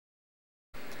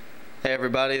Hey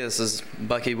everybody, this is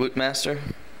Bucky Wootmaster,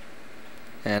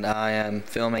 and I am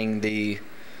filming the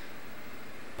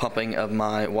pumping of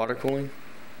my water cooling.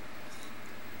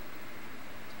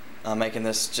 I'm making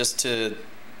this just to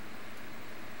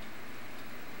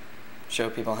show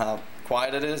people how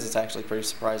quiet it is. It's actually pretty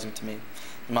surprising to me.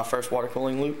 My first water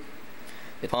cooling loop,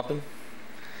 it's pumping,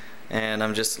 and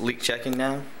I'm just leak checking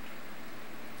now.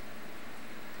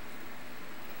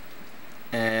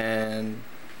 And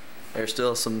there's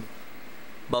still some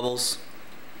bubbles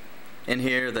in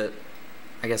here that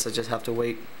I guess I just have to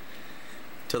wait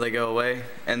till they go away,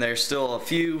 and there's still a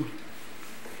few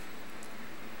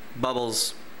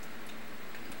bubbles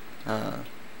coming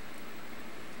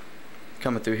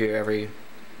through here every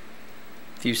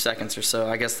few seconds or so.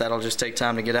 I guess that'll just take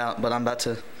time to get out, but I'm about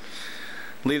to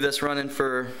leave this running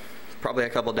for probably a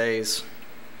couple days,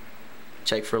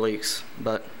 check for leaks.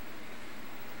 But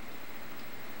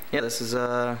yeah, this is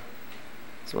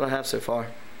what I have so far.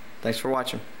 Thanks for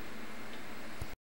watching.